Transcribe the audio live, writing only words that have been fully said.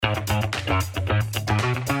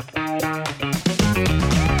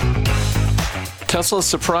Tesla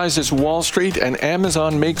surprises Wall Street and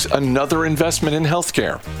Amazon makes another investment in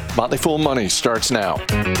healthcare. Motley Fool Money starts now.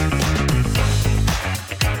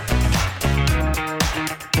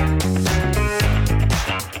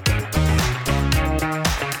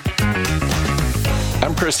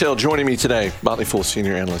 I'm Chris Hill. Joining me today, Motley Fool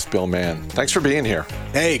Senior Analyst Bill Mann. Thanks for being here.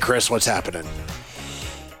 Hey, Chris, what's happening?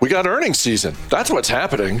 We got earnings season. That's what's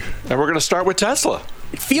happening. And we're going to start with Tesla.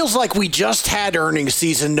 It feels like we just had earnings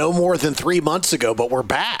season no more than 3 months ago, but we're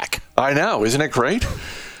back. I know. Isn't it great?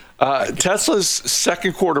 Tesla's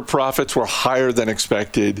second quarter profits were higher than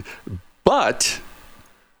expected, but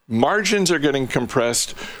margins are getting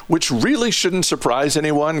compressed, which really shouldn't surprise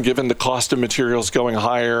anyone given the cost of materials going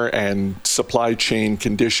higher and supply chain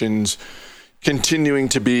conditions continuing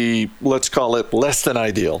to be, let's call it, less than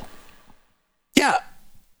ideal. Yeah.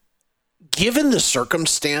 Given the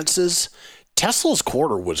circumstances, Tesla's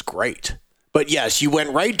quarter was great. But yes, you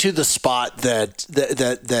went right to the spot that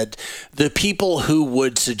the people who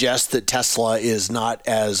would suggest that Tesla is not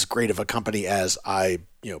as great of a company as I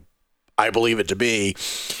believe it to be,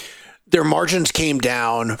 their margins came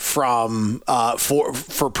down from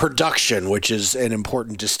for production, which is an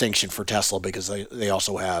important distinction for Tesla because they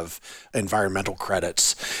also have environmental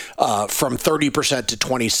credits, from 30% to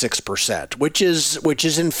 26%, which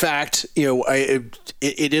is in fact,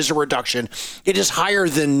 it is a reduction. It is higher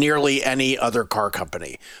than nearly any other car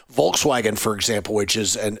company. Volkswagen, for example, which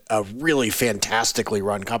is a really fantastically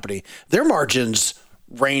run company, their margins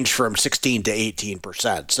range from 16 to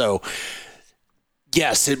 18%. So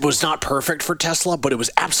yes, it was not perfect for Tesla, but it was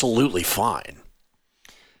absolutely fine.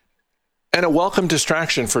 And a welcome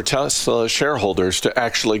distraction for Tesla shareholders to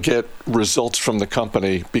actually get results from the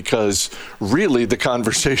company, because really the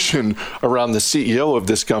conversation around the CEO of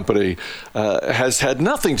this company has had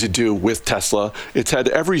nothing to do with Tesla. It's had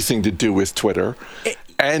everything to do with Twitter.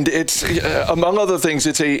 And it's, among other things,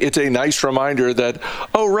 it's a nice reminder that,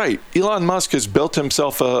 oh, right, Elon Musk has built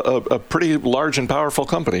himself a pretty large and powerful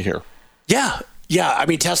company here. Yeah, I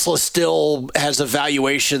mean, Tesla still has a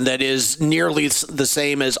valuation that is nearly the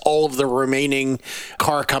same as all of the remaining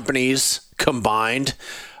car companies combined.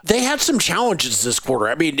 They had some challenges this quarter.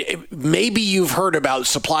 I mean, maybe you've heard about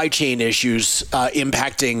supply chain issues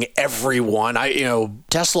impacting everyone.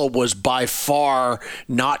 Tesla was by far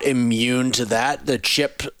not immune to that.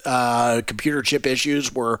 The computer chip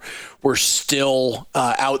issues were still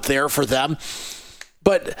out there for them,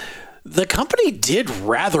 but the company did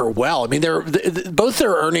rather well. I mean, both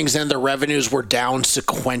their earnings and their revenues were down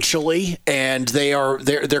sequentially, and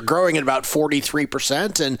they're growing at about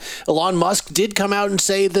 43%. And Elon Musk did come out and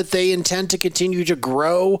say that they intend to continue to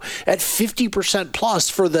grow at 50% plus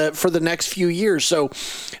for the next few years. So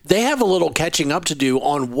they have a little catching up to do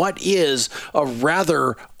on what is a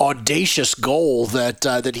rather audacious goal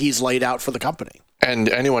that he's laid out for the company. And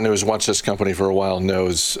anyone who has watched this company for a while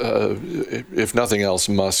knows, if nothing else,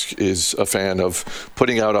 Musk is a fan of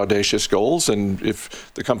putting out audacious goals. And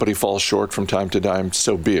if the company falls short from time to time,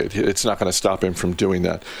 so be it. It's not going to stop him from doing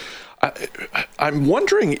that. I'm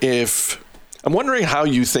wondering how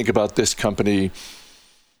you think about this company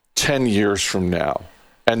 10 years from now.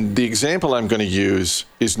 And the example I'm going to use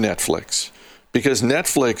is Netflix, because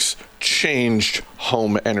Netflix changed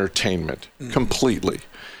home entertainment completely.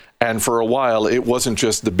 And for a while, it wasn't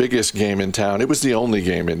just the biggest game in town, it was the only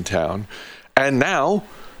game in town. And now,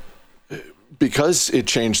 because it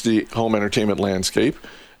changed the home entertainment landscape,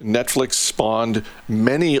 Netflix spawned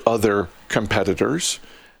many other competitors,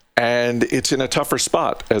 and it's in a tougher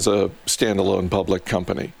spot as a standalone public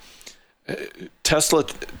company. Tesla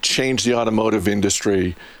changed the automotive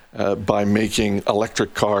industry by making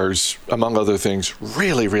electric cars, among other things,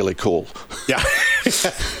 really, really cool. Yeah.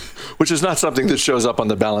 Which is not something that shows up on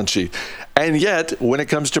the balance sheet. And yet, when it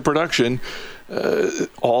comes to production,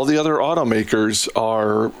 all the other automakers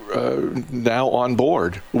are now on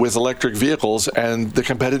board with electric vehicles, and the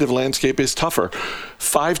competitive landscape is tougher.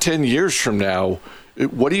 5-10 years from now,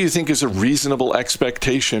 what do you think is a reasonable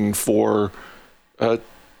expectation for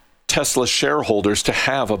Tesla shareholders to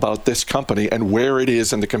have about this company and where it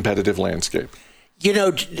is in the competitive landscape?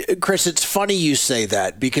 Chris, it's funny you say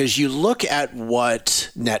that, because you look at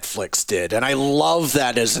what Netflix did, and I love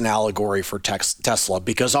that as an allegory for Tesla,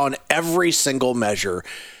 because on every single measure,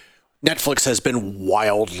 Netflix has been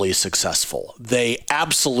wildly successful. They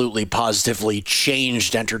absolutely positively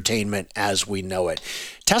changed entertainment as we know it.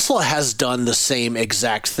 Tesla has done the same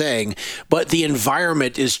exact thing, but the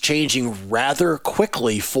environment is changing rather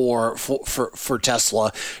quickly for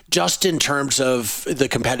Tesla, just in terms of the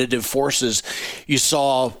competitive forces. You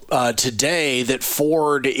saw today that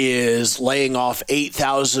Ford is laying off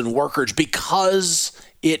 8,000 workers because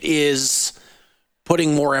it is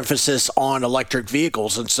putting more emphasis on electric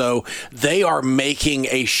vehicles. And so they are making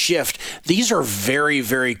a shift. These are very,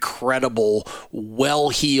 very credible,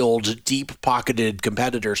 well-heeled, deep-pocketed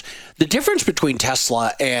competitors. The difference between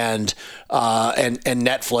Tesla and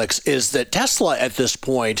Netflix is that Tesla at this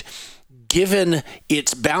point, given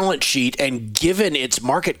its balance sheet and given its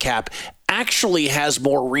market cap, actually has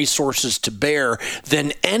more resources to bear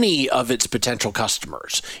than any of its potential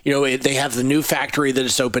customers. You know, they have the new factory that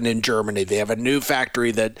is opened in Germany. They have a new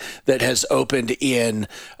factory that has opened in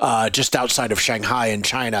just outside of Shanghai in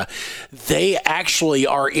China. They actually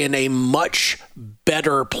are in a much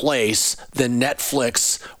better place than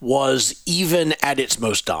Netflix was even at its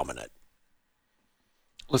most dominant.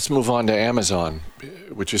 Let's move on to Amazon,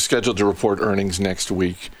 which is scheduled to report earnings next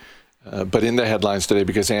week. But in the headlines today,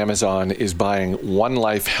 because Amazon is buying One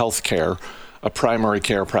Life Healthcare, a primary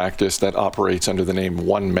care practice that operates under the name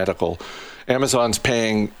One Medical. Amazon's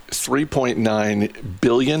paying $3.9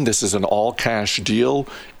 billion. This is an all-cash deal,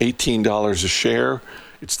 $18 a share.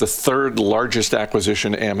 It's the third largest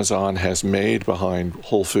acquisition Amazon has made behind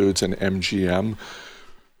Whole Foods and MGM.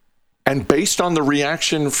 And based on the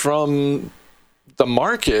reaction from the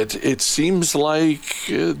market, it seems like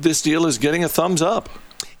this deal is getting a thumbs up.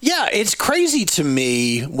 Yeah, it's crazy to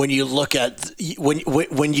me when you look at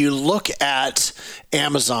when you look at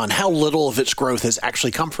Amazon, how little of its growth has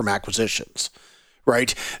actually come from acquisitions.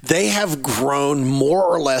 Right? They have grown more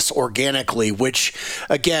or less organically, which,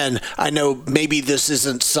 again, I know maybe this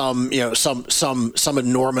isn't some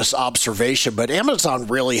enormous observation, but Amazon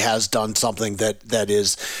really has done something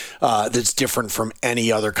that's different from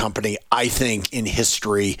any other company, I think, in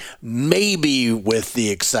history, maybe with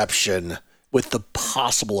the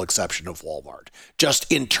possible exception of Walmart,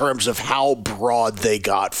 just in terms of how broad they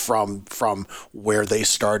got from where they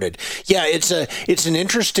started. Yeah, it's an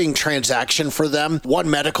interesting transaction for them. One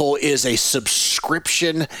Medical is a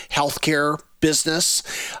subscription healthcare business.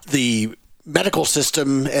 The medical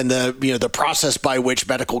system and the process by which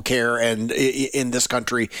medical care and in this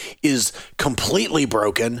country is completely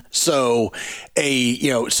broken. So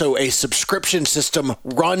a subscription system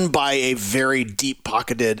run by a very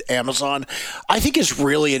deep-pocketed Amazon, I think is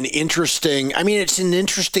really it's an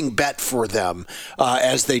interesting bet for them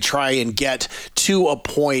as they try and get to a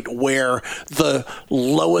point where the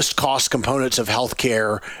lowest cost components of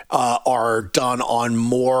healthcare are done on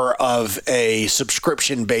more of a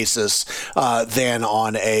subscription basis than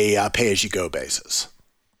on a pay-as-you-go basis.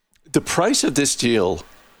 The price of this deal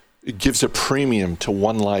gives a premium to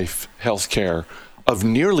One Life Healthcare of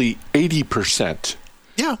nearly 80%.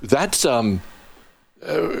 Yeah. That's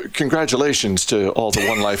congratulations to all the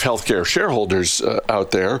One Life Healthcare shareholders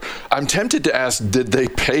out there. I'm tempted to ask, did they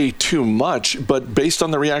pay too much? But based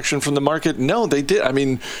on the reaction from the market, no, they did. I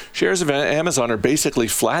mean, shares of Amazon are basically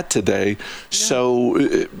flat today. Yeah.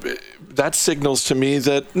 So that signals to me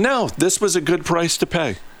that, no, this was a good price to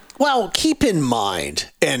pay. Well, keep in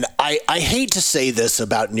mind, and I hate to say this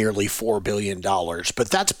about nearly $4 billion,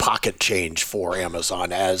 but that's pocket change for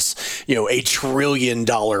Amazon as, a $1 trillion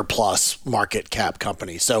plus market cap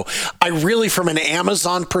company. So I really, from an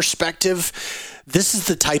Amazon perspective, this is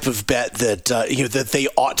the type of bet that that they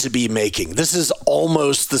ought to be making. This is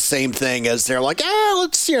almost the same thing as they're like,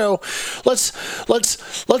 let's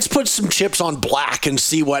put some chips on black and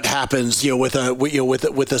see what happens, with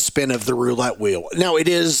a spin of the roulette wheel. Now it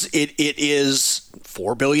is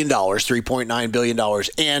 $4 billion, $3.9 billion,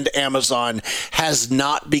 and Amazon has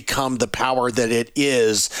not become the power that it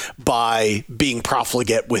is by being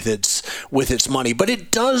profligate with its money. But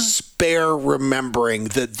it does bear remembering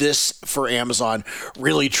that this, for Amazon,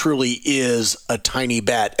 really truly is a tiny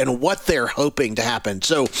bet, and what they're hoping to happen.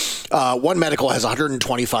 So One Medical has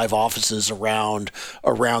 125 offices around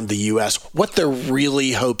the U.S. What they're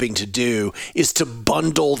really hoping to do is to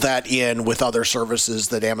bundle that in with other services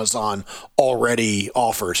that Amazon already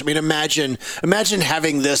offers. I mean, imagine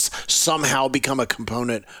having this somehow become a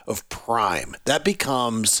component of Prime. That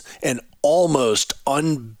becomes an almost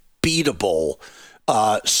unbeatable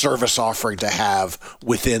service offering to have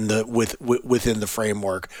within the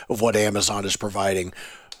framework of what Amazon is providing,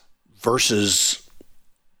 versus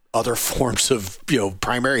other forms of,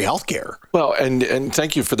 primary healthcare. Well, and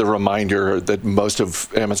thank you for the reminder that most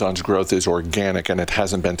of Amazon's growth is organic and it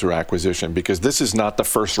hasn't been through acquisition, because this is not the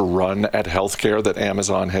first run at healthcare that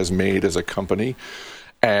Amazon has made as a company.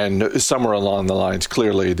 And somewhere along the lines,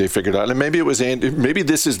 clearly they figured out, and maybe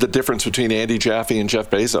this is the difference between Andy Jaffe and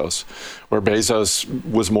Jeff Bezos, where Bezos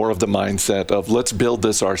was more of the mindset of let's build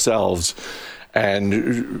this ourselves.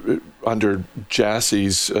 And under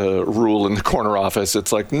Jassie's rule in the corner office,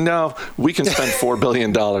 it's like, no, we can spend $4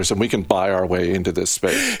 billion and we can buy our way into this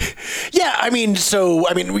space. Yeah,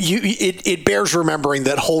 it bears remembering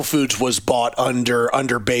that Whole Foods was bought under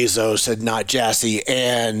Bezos and not Jassy,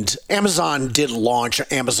 and Amazon did launch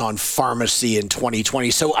Amazon Pharmacy in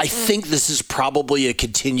 2020. So I think this is probably a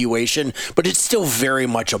continuation, but it's still very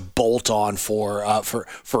much a bolt-on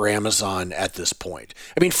for Amazon at this point.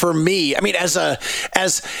 For me, as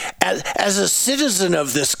a citizen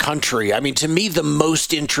of this country, to me, the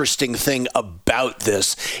most interesting thing about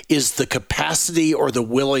this is the capacity or the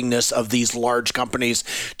willingness of these large companies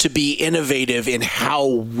to be innovative in how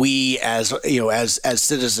we, as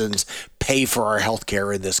citizens, pay for our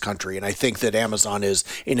healthcare in this country. And I think that Amazon is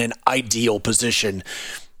in an ideal position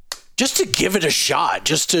just to give it a shot,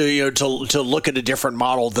 just to look at a different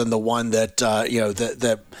model than the one that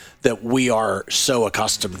that we are so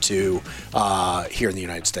accustomed to here in the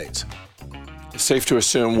United States. Safe to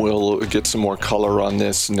assume we'll get some more color on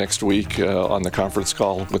this next week on the conference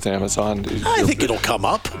call with Amazon. I think it'll come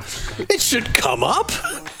up. It should come up.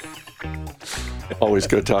 Always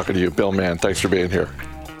good talking to you, Bill Mann. Thanks for being here.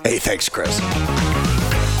 Hey, thanks, Chris.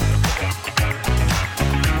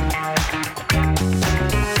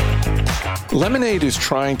 Lemonade is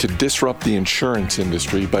trying to disrupt the insurance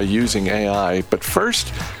industry by using AI, but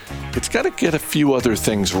first, it's got to get a few other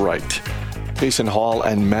things right. Jason Hall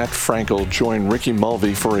and Matt Frankel join Ricky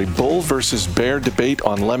Mulvey for a bull versus bear debate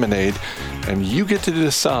on Lemonade, and you get to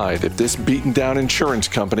decide if this beaten-down insurance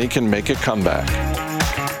company can make a comeback.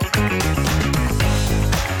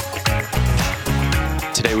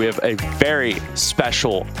 Today we have a very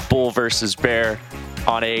special bull versus bear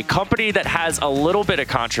on a company that has a little bit of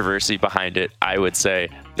controversy behind it, I would say.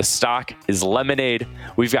 The stock is Lemonade.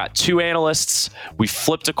 We've got two analysts. We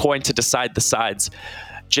flipped a coin to decide the sides.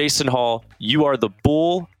 Jason Hall, you are the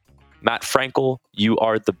bull. Matt Frankel, you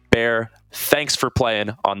are the bear. Thanks for playing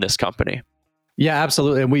on this company. Yeah,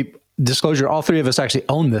 absolutely. And disclosure, all three of us actually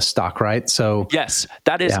own this stock, right? So yes,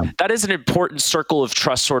 that is an important circle of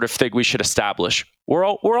trust sort of thing we should establish. We're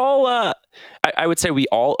all I would say we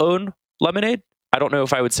all own Lemonade. I don't know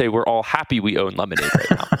if I would say we're all happy we own Lemonade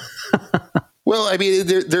right now. Well,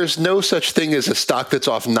 there's no such thing as a stock that's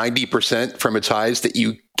off 90% from its highs that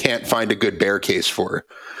you can't find a good bear case for.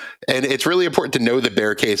 And it's really important to know the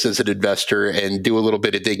bear case as an investor and do a little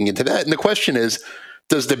bit of digging into that. And the question is,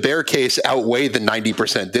 does the bear case outweigh the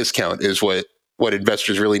 90% discount is what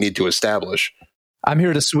investors really need to establish. I'm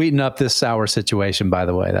here to sweeten up this sour situation, by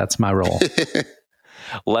the way. That's my role.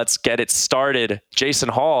 Let's get it started. Jason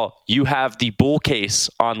Hall, you have the bull case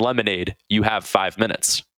on Lemonade. You have 5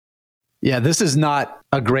 minutes. Yeah, this is not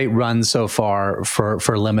a great run so far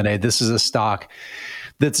for Lemonade. This is a stock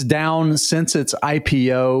that's down since its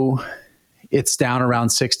IPO. It's down around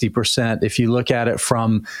 60%. If you look at it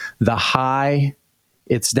from the high,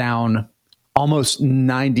 it's down almost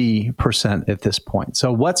 90% at this point.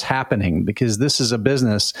 So what's happening? Because this is a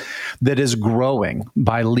business that is growing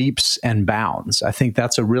by leaps and bounds. I think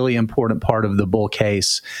that's a really important part of the bull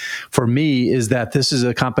case for me, is that this is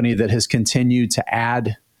a company that has continued to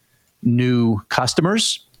add new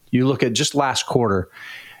customers. You look at just last quarter,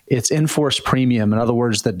 its in-force premium, in other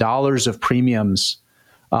words, the dollars of premiums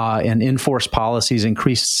and in-force policies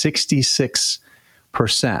increased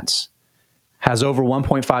 66%. Has over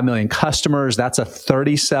 1.5 million customers. That's a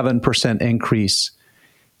 37% increase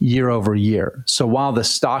year over year. So while the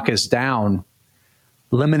stock is down,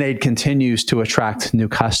 Lemonade continues to attract new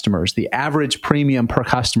customers. The average premium per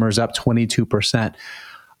customer is up 22%.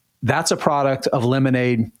 That's a product of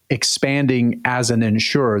Lemonade expanding as an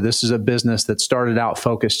insurer. This is a business that started out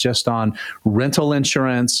focused just on rental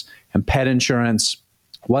insurance and pet insurance.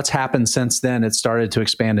 What's happened since then? It started to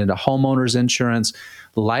expand into homeowners insurance,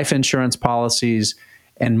 life insurance policies,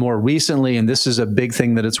 and more recently, and this is a big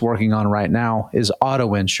thing that it's working on right now, is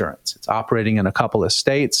auto insurance. It's operating in a couple of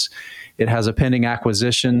states. It has a pending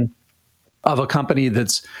acquisition of a company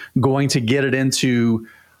that's going to get it into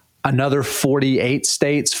another 48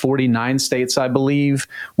 states, 49 states, I believe,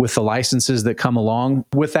 with the licenses that come along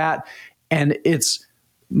with that. And it's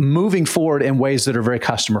moving forward in ways that are very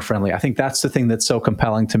customer friendly. I think that's the thing that's so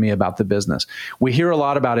compelling to me about the business. We hear a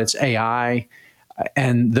lot about its AI.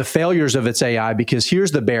 and the failures of its AI, because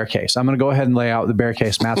here's the bear case. I'm going to go ahead and lay out the bear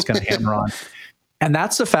case Matt's going to hammer on. And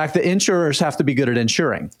that's the fact that insurers have to be good at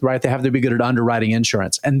insuring, right? They have to be good at underwriting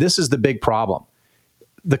insurance. And this is the big problem.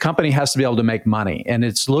 The company has to be able to make money, and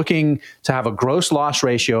it's looking to have a gross loss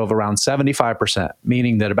ratio of around 75%,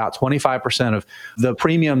 meaning that about 25% of the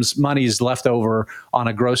premiums money is left over on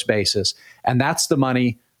a gross basis. And that's the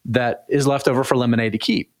money that is left over for Lemonade to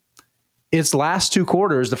keep. Its last two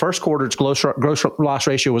quarters, the first quarter, its gross loss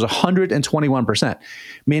ratio was 121%,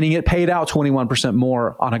 meaning it paid out 21%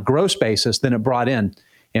 more on a gross basis than it brought in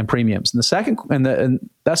premiums. And the second, and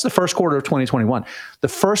that's the first quarter of 2021. The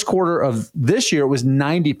first quarter of this year was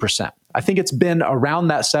 90%. I think it's been around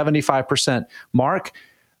that 75% mark,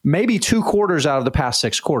 maybe 2 quarters out of the past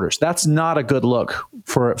 6 quarters. That's not a good look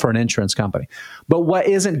for an insurance company. But what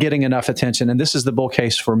isn't getting enough attention, and this is the bull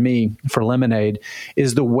case for me, for Lemonade,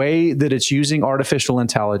 is the way that it's using artificial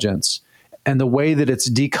intelligence and the way that it's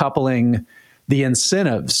decoupling the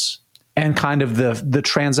incentives and kind of the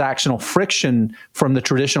transactional friction from the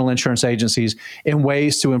traditional insurance agencies in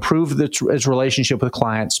ways to improve its relationship with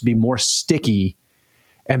clients, be more sticky,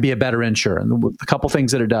 and be a better insurer. And a couple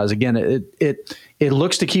things that it does, again, it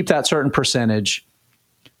looks to keep that certain percentage,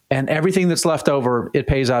 and everything that's left over, it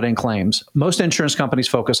pays out in claims. Most insurance companies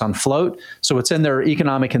focus on float, so it's in their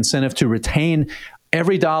economic incentive to retain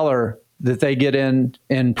every dollar that they get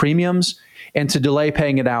in premiums and to delay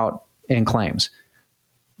paying it out in claims.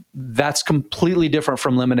 That's completely different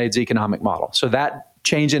from Lemonade's economic model. So that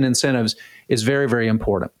change in incentives is very, very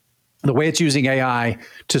important. The way it's using AI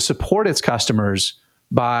to support its customers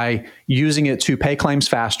by using it to pay claims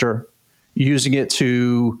faster, using it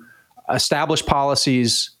to establish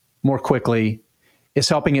policies more quickly, is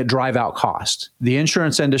helping it drive out cost. The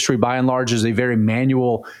insurance industry, by and large, is a very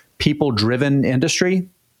manual, people-driven industry.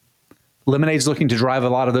 Lemonade's looking to drive a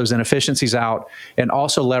lot of those inefficiencies out and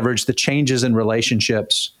also leverage the changes in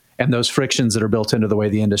relationships and those frictions that are built into the way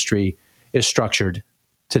the industry is structured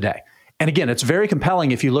today. And again, it's very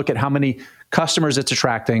compelling if you look at how many customers it's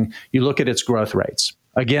attracting, you look at its growth rates.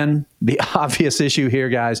 Again, the obvious issue here,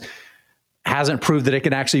 guys, hasn't proved that it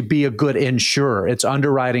can actually be a good insurer. Its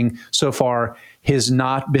underwriting so far has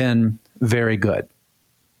not been very good.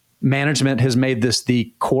 Management has made this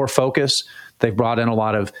the core focus. They've brought in a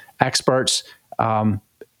lot of experts,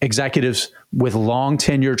 executives with long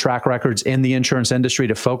tenure track records in the insurance industry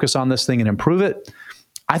to focus on this thing and improve it.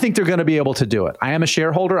 I think they're going to be able to do it. I am a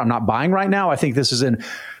shareholder. I'm not buying right now. I think this is in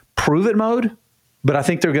prove it mode, but I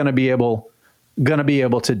think they're going to be able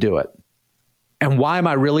to do it. And why am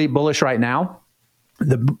I really bullish right now?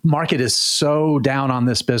 The market is so down on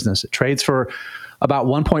this business. It trades for about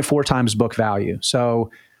 1.4 times book value. So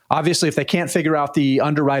obviously, if they can't figure out the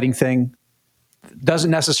underwriting thing, doesn't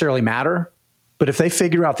necessarily matter. But if they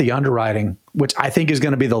figure out the underwriting, which I think is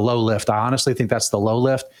going to be the low lift, I honestly think that's the low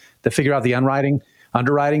lift, to figure out the underwriting,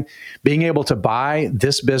 being able to buy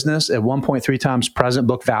this business at 1.3 times present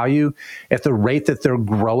book value at the rate that they're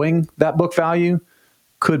growing that book value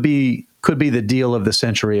could be the deal of the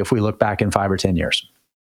century if we look back in 5 or 10 years.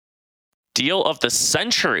 Deal of the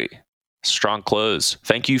century. Strong close.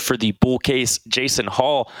 Thank you for the bull case, Jason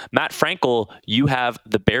Hall. Matt Frankel, you have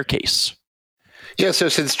the bear case. Yeah, so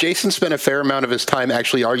since Jason spent a fair amount of his time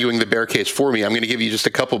actually arguing the bear case for me, I'm going to give you just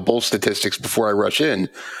a couple bull statistics before I rush in.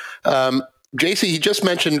 Jason, he just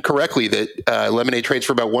mentioned correctly that Lemonade trades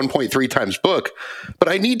for about 1.3 times book, but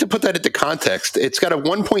I need to put that into context. It's got a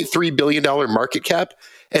 $1.3 billion market cap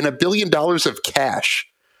and $1 billion of cash.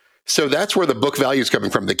 So that's where the book value is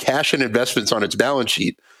coming from, the cash and investments on its balance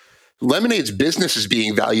sheet. Lemonade's business is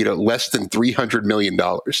being valued at less than $300 million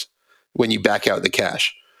when you back out the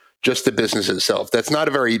cash, just the business itself. That's not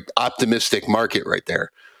a very optimistic market right there.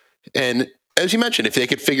 And as you mentioned, if they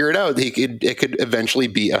could figure it out, it could eventually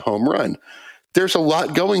be a home run. There's a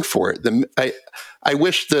lot going for it. I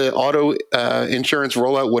wish the auto insurance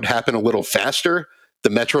rollout would happen a little faster. The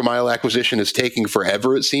Metro Mile acquisition is taking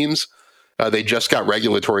forever, it seems. They just got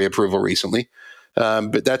regulatory approval recently.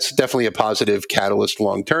 But that's definitely a positive catalyst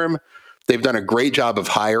long term. They've done a great job of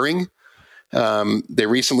hiring. They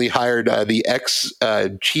recently hired the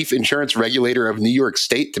ex-chief insurance regulator of New York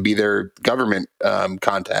State to be their government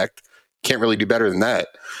contact. Can't really do better than that.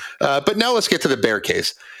 But now let's get to the bear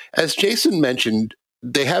case. As Jason mentioned,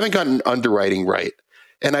 they haven't gotten underwriting right.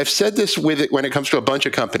 And I've said this with it when it comes to a bunch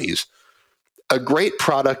of companies. A great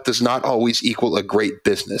product does not always equal a great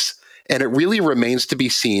business. And it really remains to be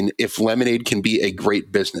seen if Lemonade can be a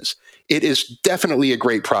great business. It is definitely a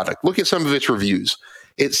great product. Look at some of its reviews.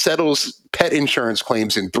 It settles pet insurance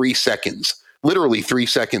claims in 3 seconds literally 3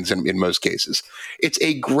 seconds in most cases. It's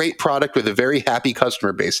a great product with a very happy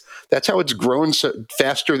customer base. That's how it's grown so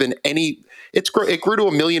faster than any. It grew to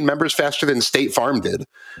 1 million members faster than State Farm did.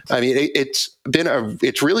 I mean,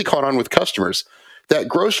 it's really caught on with customers. That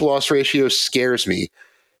gross loss ratio scares me,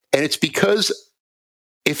 and it's because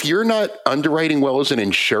if you're not underwriting well as an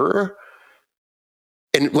insurer,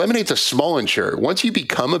 and Lemonade's a small insurer, once you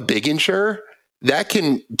become a big insurer, that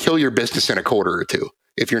can kill your business in a quarter or two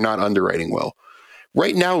if you're not underwriting well.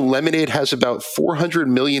 Right now, Lemonade has about $400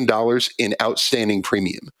 million in outstanding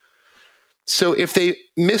premium. So if they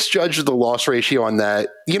misjudge the loss ratio on that,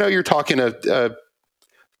 you're talking $10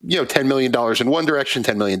 million in one direction,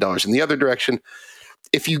 $10 million in the other direction.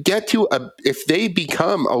 If they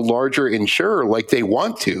become a larger insurer like they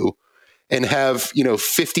want to and have,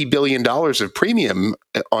 $50 billion of premium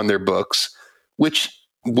on their books, which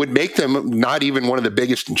would make them not even one of the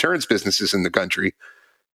biggest insurance businesses in the country.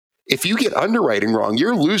 If you get underwriting wrong,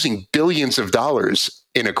 you're losing billions of dollars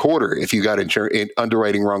in a quarter if you got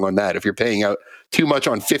underwriting wrong on that, if you're paying out too much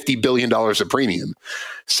on $50 billion of premium.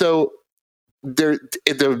 So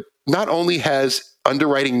not only has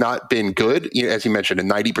underwriting not been good, as you mentioned, a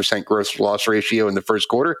 90% gross loss ratio in the first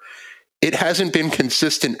quarter, it hasn't been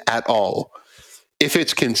consistent at all. If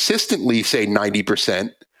it's consistently, say,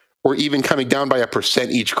 90%, or even coming down by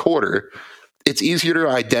 1% each quarter, it's easier to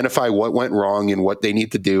identify what went wrong and what they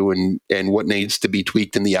need to do and what needs to be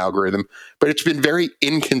tweaked in the algorithm. But it's been very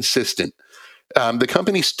inconsistent. The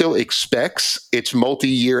company still expects its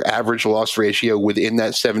multi-year average loss ratio within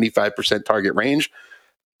that 75% target range.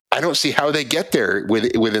 I don't see how they get there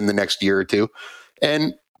within the next year or two.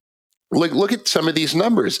 And look at some of these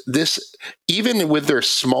numbers. Even with their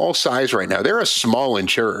small size right now, they're a small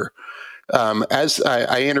insurer. As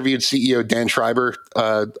I interviewed CEO Dan Schreiber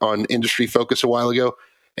on Industry Focus a while ago,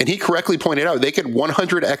 and he correctly pointed out they could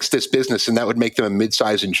 100x this business, and that would make them a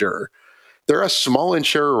mid-size insurer. They're a small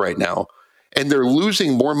insurer right now, and they're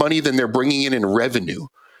losing more money than they're bringing in revenue.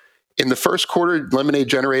 In the first quarter, Lemonade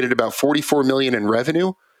generated about $44 million in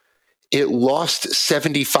revenue. It lost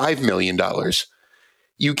 $75 million.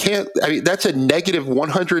 That's a negative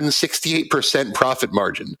 168% profit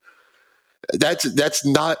margin. That's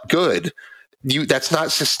not good. That's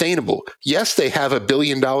not sustainable. Yes, they have $1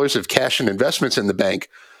 billion of cash and investments in the bank,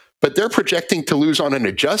 but they're projecting to lose on an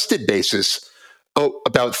adjusted basis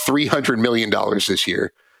about $300 million this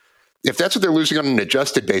year. If that's what they're losing on an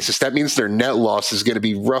adjusted basis, that means their net loss is going to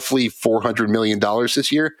be roughly $400 million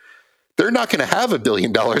this year. They're not going to have $1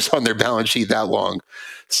 billion on their balance sheet that long.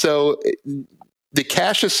 So the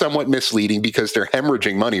cash is somewhat misleading because they're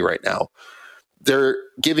hemorrhaging money right now. They're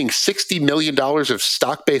giving $60 million of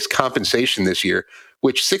stock-based compensation this year,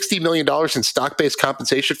 which $60 million in stock-based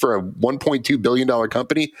compensation for a $1.2 billion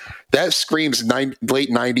company, that screams late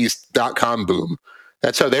 90s .com boom.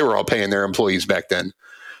 That's how they were all paying their employees back then.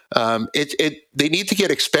 They need to get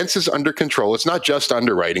expenses under control. It's not just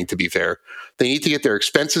underwriting, to be fair. They need to get their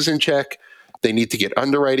expenses in check. They need to get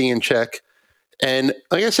underwriting in check. And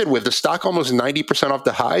like I said, with the stock almost 90% off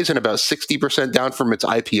the highs and about 60% down from its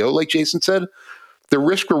IPO, like Jason said, the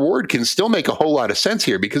risk reward can still make a whole lot of sense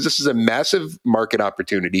here because this is a massive market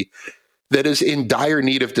opportunity that is in dire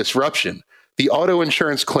need of disruption. The auto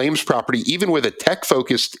insurance claims property, even with a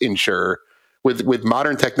tech-focused insurer with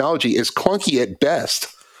modern technology, is clunky at best.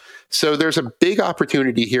 So there's a big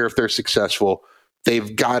opportunity here if they're successful.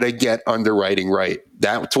 They've got to get underwriting right.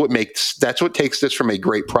 That's what takes this from a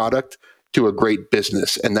great product to a great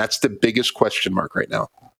business. And that's the biggest question mark right now.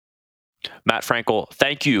 Matt Frankel,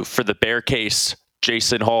 thank you for the bear case.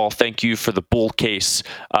 Jason Hall, thank you for the bull case.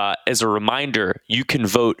 As a reminder, you can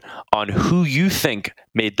vote on who you think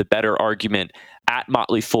made the better argument at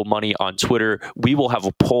Motley Fool Money on Twitter. We will have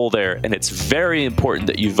a poll there, and it's very important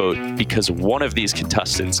that you vote because one of these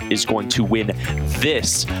contestants is going to win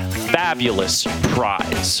this fabulous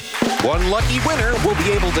prize. One lucky winner will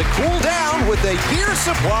be able to cool down with a year's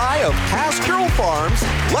supply of Pastoral Farms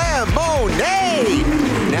Lemonade.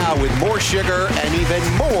 Now with more sugar and even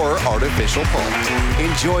more artificial pulp.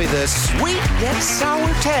 Enjoy the sweet yet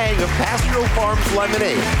sour tang of Pastoral Farms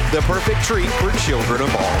Lemonade, the perfect treat for children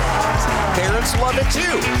of all ages. Parents love it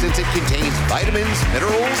too, since it contains vitamins,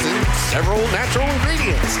 minerals, and several natural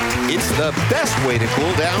ingredients. It's the best way to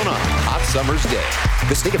cool down on a hot summer's day.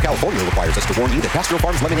 The state of California requires us to warn you that Pastoral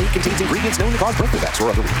Farms Lemonade contains ingredients known to cause birth defects or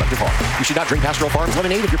other reproductive harm. You should not drink Pastoral Farms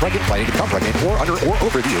Lemonade if you're pregnant, planning to become pregnant, or under or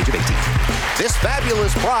over the age of 18. This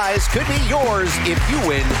fabulous prize could be yours if you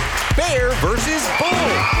win Bear versus Bull.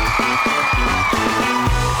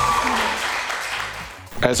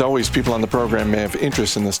 As always, people on the program may have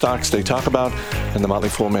interest in the stocks they talk about, and the Motley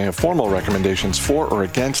Fool may have formal recommendations for or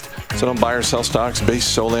against, so don't buy or sell stocks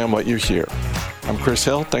based solely on what you hear. I'm Chris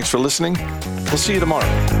Hill. Thanks for listening. We'll see you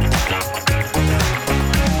tomorrow.